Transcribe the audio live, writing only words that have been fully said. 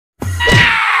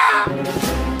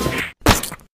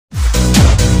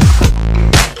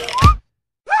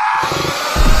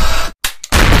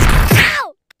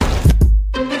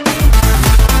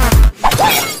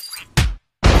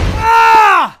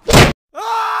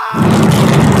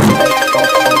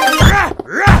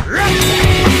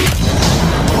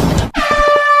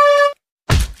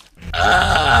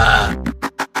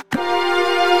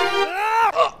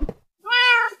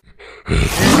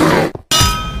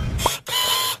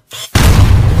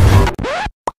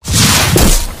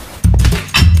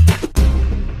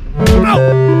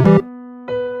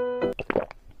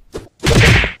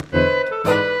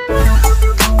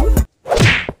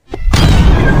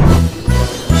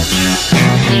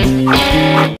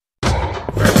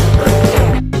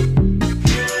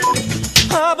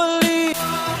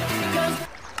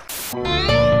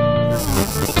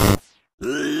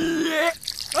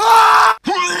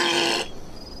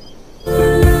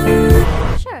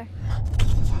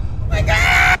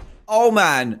Oh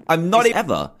man, I'm not even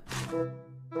ever.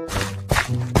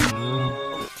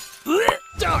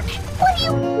 Duck. What are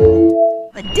you?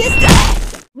 The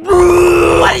distance.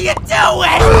 What are you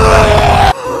doing?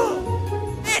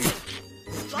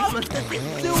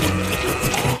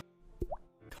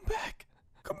 Come back.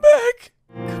 Come back.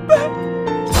 Come back.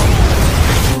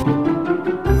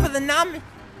 For the num.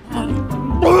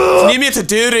 You need me to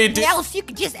do it. Else you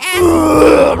could just ask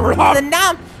for the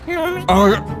num.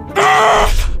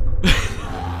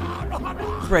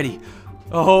 Freddy.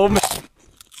 Oh man.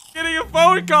 Getting a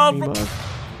phone call from.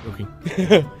 Okay.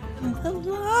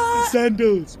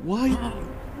 Sandals. Why?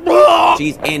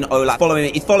 She's in, Olaf. Following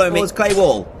me. He's following me. It's Clay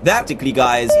Wall. That particularly,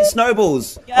 guys. It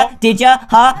snowballs. Did ya?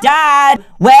 Huh? Dad?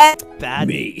 Where? Bad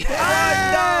me. No!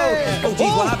 Oh,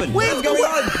 jeez, what happened? What's going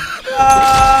on?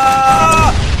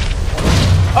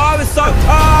 Oh, I was so... Oh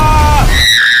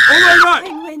my god!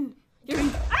 Penguin, you're in.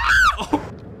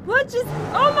 What just?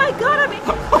 Oh my god! I'm in.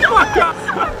 Oh my god!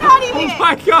 I'm not even. Oh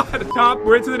my god! Top,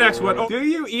 we're into the next one. Oh, do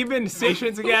you even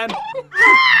stations again?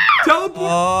 Teleport.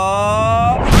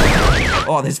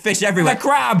 Oh, there's fish everywhere.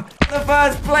 Crab! The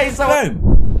first place.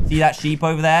 Boom! See that sheep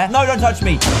over there? No, don't touch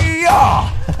me.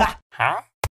 Yeah! Huh?